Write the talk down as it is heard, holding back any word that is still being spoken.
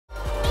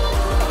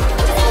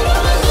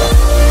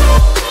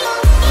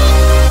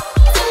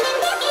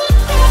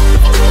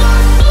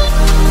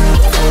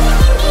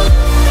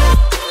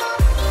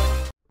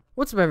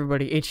What's up,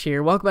 everybody? H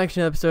here. Welcome back to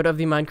another episode of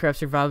the Minecraft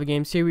Survival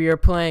Games. Here we are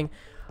playing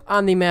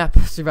on the map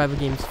Survival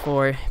Games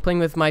 4, playing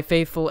with my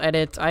faithful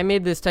edit. I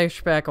made this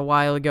texture pack a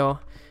while ago,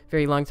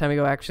 very long time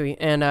ago actually,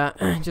 and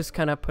just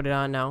kind of put it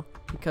on now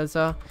because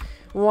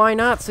why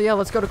not? So yeah,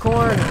 let's go to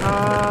corn.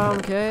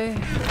 Okay,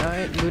 all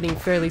right, looting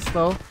fairly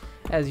slow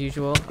as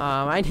usual.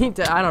 I need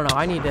to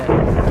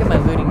get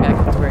my looting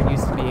back to where it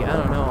used to be. I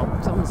don't know,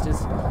 something's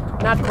just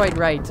not quite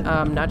right.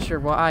 Not sure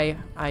why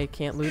I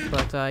can't loot,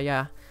 but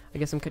yeah. I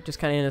guess I'm just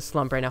kind of in a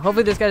slump right now.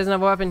 Hopefully this guy doesn't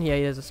have a weapon. Yeah,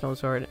 he has a stone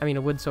sword. I mean,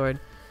 a wood sword.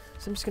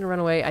 So I'm just going to run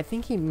away. I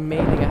think he may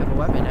think I have a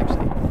weapon,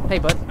 actually. Hey,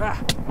 bud.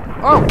 Ah.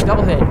 Oh,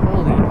 double hit.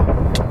 Holy.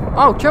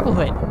 Oh, triple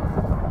hit.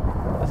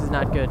 This is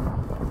not good.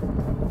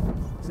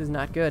 This is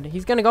not good.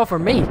 He's going to go for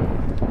me.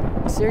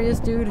 You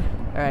serious, dude? All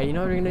right, you know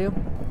what we're going to do?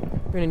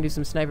 We're going to do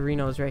some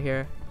sniperinos right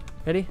here.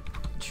 Ready?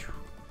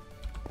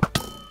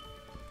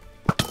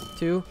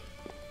 2,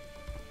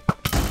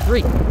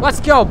 3.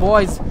 Let's go,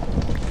 boys.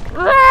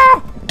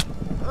 Ah!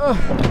 I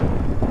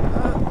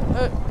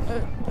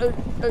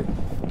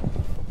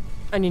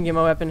need to get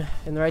my weapon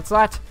in the right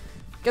slot.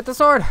 Get the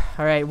sword.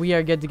 Alright, we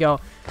are good to go.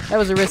 That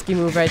was a risky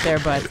move right there,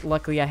 but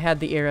luckily I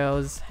had the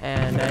arrows.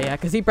 And yeah,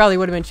 because he probably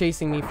would have been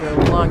chasing me for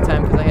a long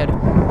time because I had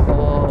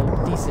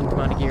a decent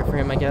amount of gear for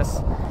him, I guess.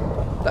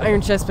 The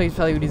iron chest plate is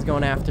probably what he's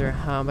going after.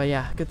 But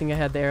yeah, good thing I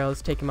had the arrows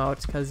to take him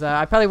out because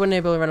I probably wouldn't be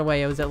able to run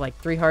away. I was at like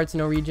 3 hearts,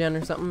 no regen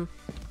or something.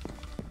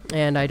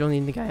 And I don't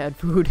even think I had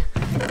food.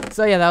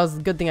 So yeah, that was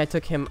a good thing I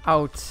took him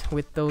out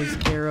with those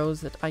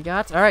arrows that I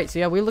got. Alright, so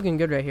yeah, we're looking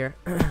good right here.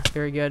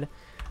 Very good.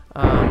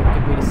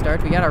 Good way to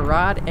start. We got a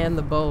rod and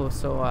the bow,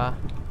 so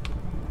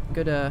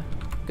good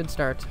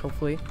start,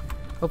 hopefully.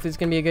 Hopefully it's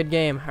gonna be a good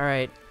game.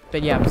 Alright.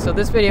 But yeah, so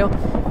this video,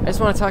 I just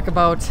want to talk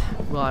about,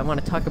 well, I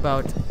want to talk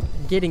about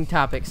getting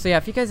topics. So yeah,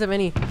 if you guys have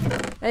any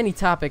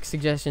topic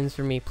suggestions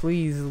for me,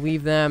 please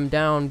leave them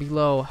down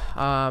below.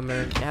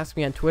 Or ask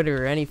me on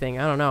Twitter or anything.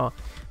 I don't know.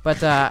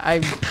 But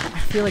I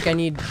feel like I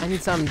need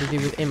something to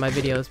do in my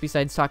videos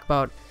besides talk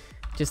about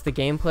just the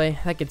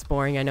gameplay. That gets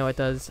boring, I know it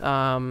does.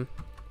 After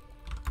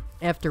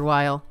a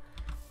while.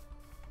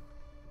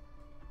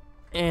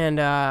 And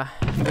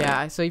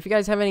yeah, so if you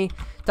guys have any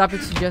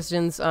topic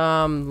suggestions,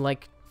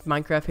 like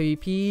Minecraft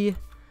PvP,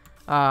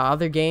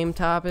 other game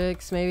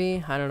topics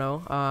maybe, I don't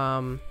know.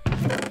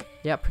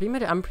 Yeah,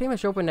 I'm pretty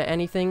much open to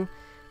anything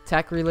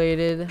tech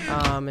related,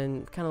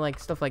 and kind of like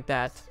stuff like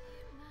that.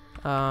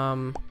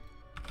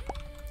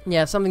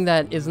 Yeah, something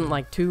that isn't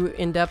like too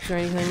in-depth or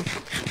anything.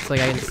 It's like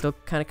I can still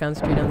kind of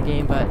concentrate on the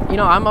game, but you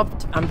know, I'm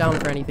down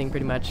for anything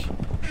pretty much.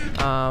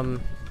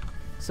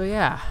 So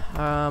yeah,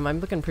 I'm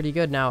looking pretty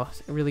good now,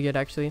 really good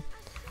actually.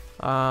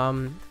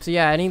 So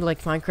yeah, any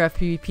like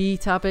Minecraft PvP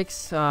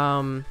topics,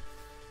 and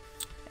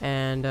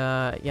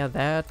yeah,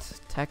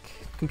 that tech,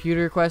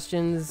 computer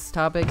questions,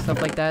 topics,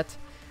 stuff like that.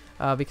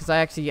 Because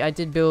I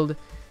did build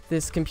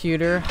this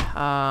computer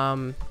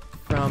from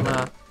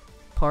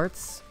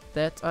parts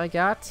that I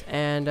got,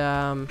 and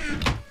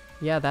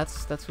yeah,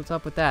 that's what's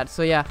up with that.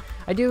 So yeah,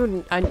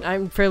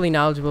 I'm fairly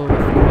knowledgeable with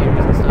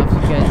computers and stuff. So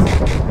if you guys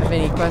have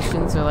any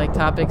questions or like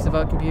topics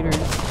about computers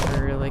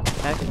or like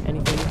tech,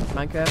 anything,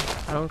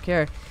 Minecraft, I don't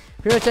care.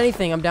 Pretty much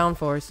anything I'm down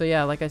for. So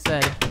yeah, like I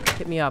said,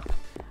 hit me up.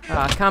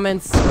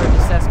 Comments, or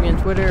just ask me on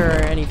Twitter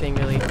or anything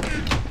really.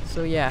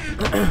 So yeah,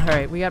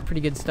 alright, we got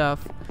pretty good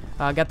stuff.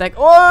 Got that.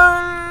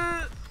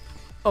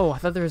 Oh, I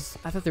thought there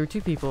were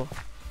 2 people.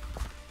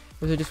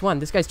 Or is it just one?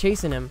 This guy's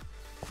chasing him.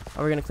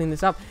 Oh, we're gonna clean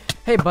this up.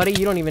 Hey, buddy,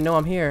 you don't even know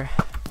I'm here.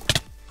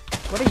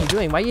 What are you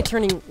doing? Why are you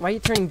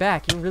turning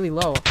back? You're really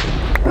low.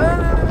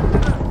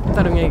 I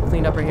thought I'm gonna get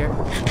cleaned up right here.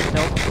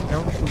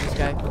 No, who's this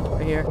guy?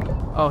 Right here.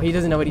 Oh, he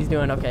doesn't know what he's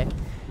doing. Okay.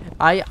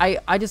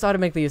 I just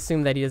automatically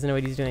assume that he doesn't know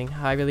what he's doing.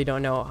 I really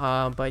don't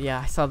know. But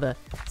yeah, I saw the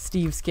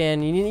Steve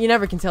skin. You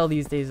never can tell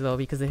these days though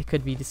because it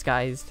could be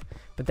disguised.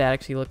 But that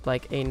actually looked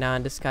like a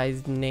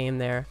non-disguised name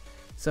there.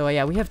 So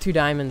yeah, we have 2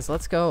 diamonds.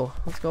 Let's go.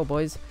 Let's go,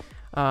 boys.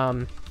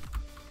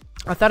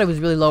 I thought it was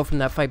really low from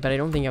that fight, but I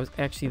don't think I was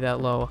actually that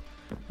low.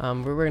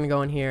 We're gonna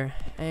go in here,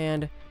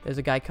 and there's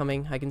a guy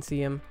coming. I can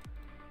see him.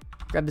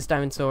 Grab this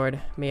diamond sword.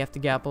 May have to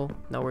gapple.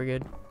 No, we're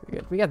good. We're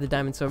good. We got the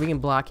diamond sword. We can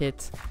block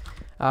it,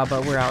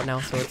 but we're out now,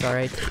 so it's all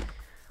right.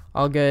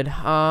 All good.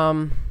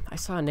 I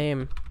saw a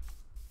name.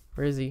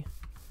 Where is he?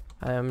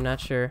 I'm not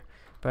sure.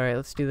 But all right,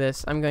 let's do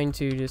this. I'm going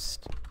to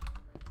just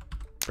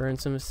burn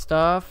some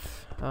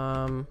stuff.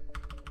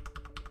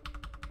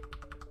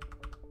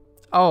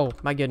 Oh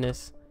my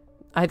goodness.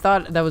 I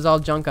thought that was all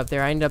junk up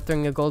there. I ended up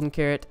throwing a golden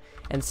carrot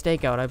and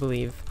steak out, I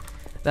believe.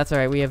 That's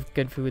alright, we have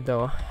good food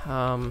though.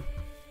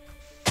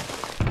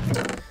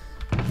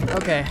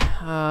 Okay,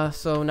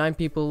 so 9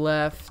 people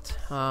left.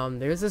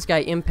 There's this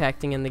guy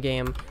impacting in the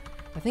game.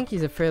 I think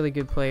he's a fairly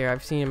good player.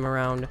 I've seen him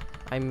around.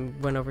 I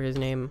went over his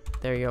name.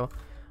 There you go.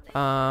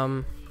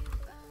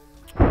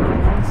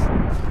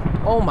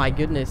 Oh my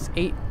goodness,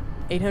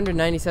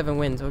 897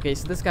 wins. Okay,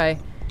 so this guy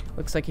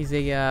looks like he's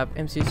a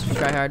MCH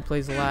tryhard,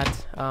 plays a lot.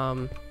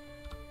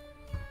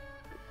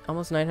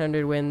 Almost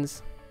 900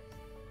 wins.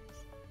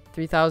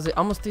 3,000,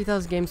 almost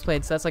 3,000 games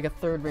played, so that's like a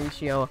third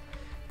ratio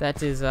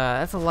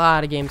that's a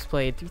lot of games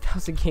played.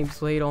 2,000 games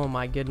played. Oh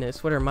my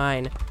goodness. What are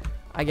mine?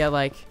 I got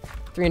like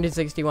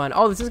 361.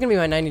 Oh, this is gonna be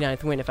my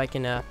 99th win if I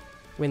can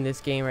win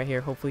this game right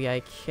here. Hopefully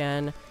I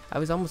can. I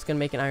was almost gonna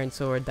make an iron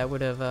sword. That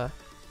would have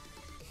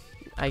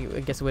I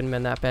guess it wouldn't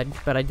have been that bad,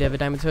 but I did have a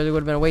diamond sword. It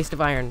would have been a waste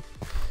of iron.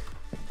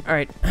 All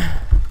right.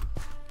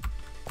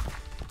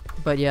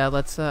 But yeah,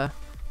 let's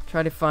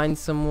try to find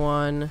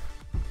someone.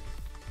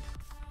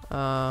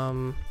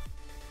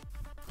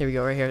 Here we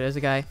go, right here. There's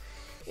a guy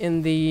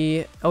in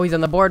the... Oh, he's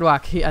on the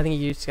boardwalk. I think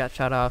he just got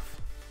shot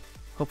off.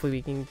 Hopefully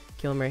we can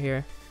kill him right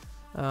here.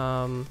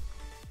 Alright,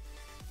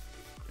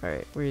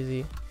 where is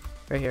he?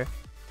 Right here.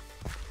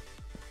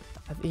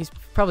 He's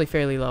probably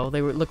fairly low.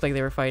 They looked like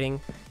they were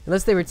fighting.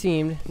 Unless they were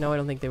teamed. No, I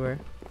don't think they were.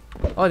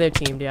 Oh, they're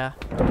teamed, yeah.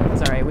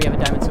 It's alright, we have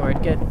a diamond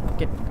sword. Get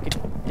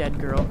dead,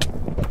 girl.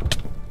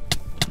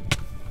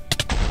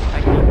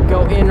 I can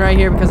go in right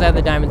here because I have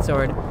the diamond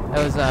sword.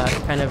 That was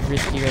kind of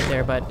risky right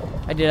there, but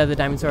I did have the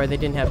diamond sword. They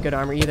didn't have good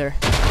armor either.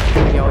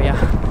 Oh yeah.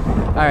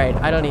 Alright,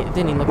 it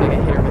didn't even look like I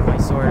hit her with my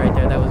sword right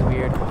there. That was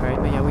weird. Alright,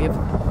 but yeah, we have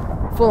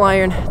full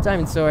iron,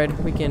 diamond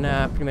sword. We can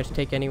pretty much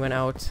take anyone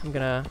out. I'm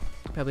gonna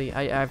probably...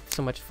 I have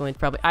so much flint.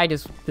 Probably... I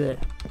just did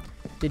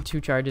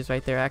 2 charges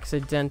right there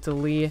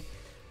accidentally.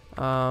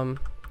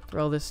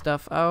 Throw this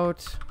stuff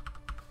out.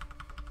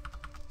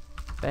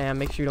 Bam,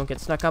 make sure you don't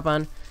get snuck up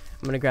on.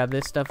 I'm gonna grab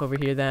this stuff over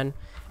here then.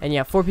 And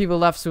yeah, 4 people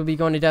left, so we'll be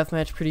going to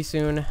deathmatch pretty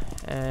soon.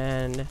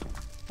 And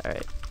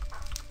alright.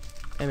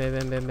 Bam,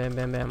 bam, bam, bam,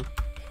 bam, bam.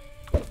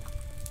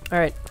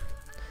 Alright.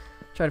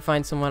 Try to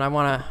find someone. I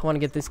wanna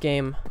get this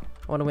game.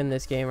 I wanna win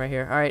this game right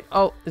here. Alright.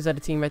 Oh, is that a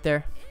team right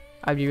there?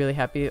 I'd be really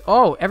happy.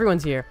 Oh,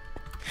 everyone's here.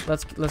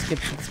 Let's do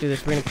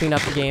this. We're gonna clean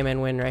up the game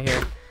and win right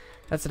here.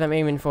 That's what I'm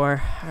aiming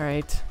for.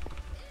 Alright.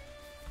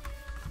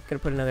 Gonna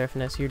put another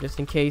FNS here just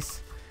in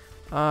case.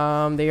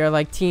 They are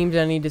like teamed.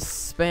 I need to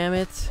spam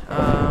it,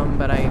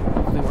 but I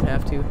hopefully won't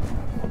have to.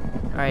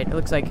 Alright, it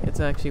looks like it's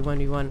actually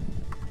 1v1.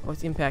 Oh,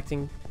 it's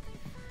impacting.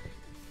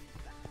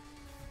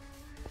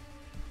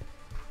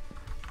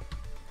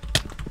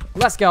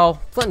 Let's go.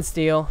 Flint and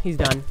steel. He's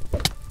done.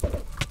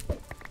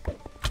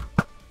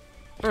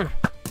 There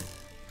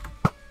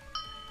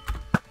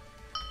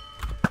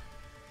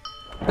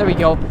we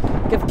go.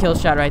 Get the kill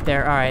shot right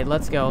there. Alright,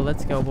 let's go.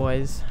 Let's go,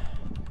 boys.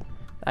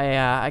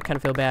 I kind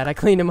of feel bad. I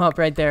cleaned him up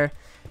right there.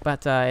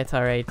 But it's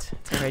alright.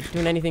 It's alright.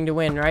 Doing anything to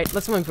win, right?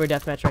 Let's win for a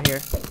deathmatch right here.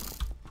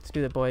 Let's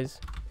do it, boys.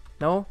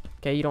 No?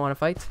 Okay, you don't want to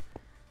fight?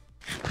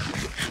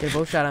 Get a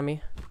bow shot on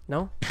me.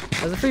 No?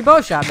 That was a free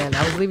bow shot, man.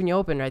 I was leaving you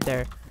open right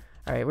there.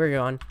 Alright, we're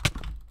going.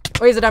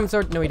 Oh, he has a diamond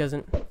sword. No, he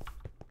doesn't. He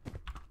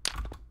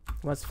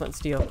wants flint and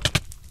steel.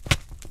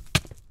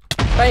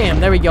 Bam!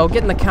 There we go.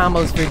 Getting the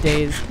combos for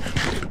days.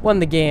 Won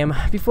the game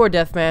before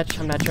deathmatch.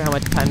 I'm not sure how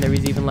much time there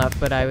was even left,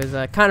 but I was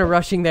kind of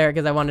rushing there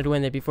because I wanted to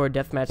win it before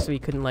deathmatch so he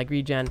couldn't like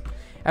regen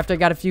after I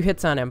got a few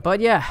hits on him.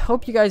 But yeah,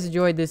 hope you guys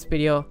enjoyed this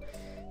video.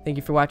 Thank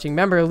you for watching.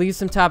 Remember, leave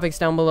some topics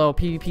down below.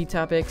 PvP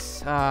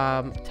topics,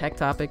 tech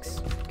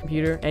topics,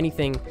 computer,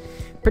 anything.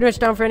 Pretty much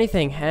down for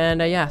anything.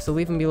 And yeah, so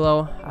leave them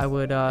below. I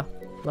would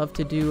love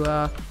to do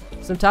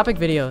some topic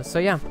videos. So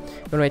yeah,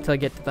 I'm gonna wait till I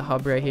get to the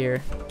hub right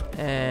here.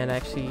 And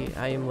actually,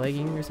 I am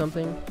lagging or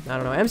something. I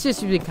don't know. I'm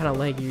just been kind of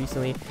laggy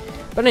recently.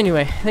 But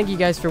anyway, thank you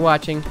guys for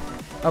watching.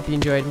 Hope you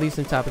enjoyed. Leave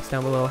some topics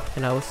down below,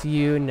 and I will see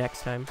you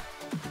next time.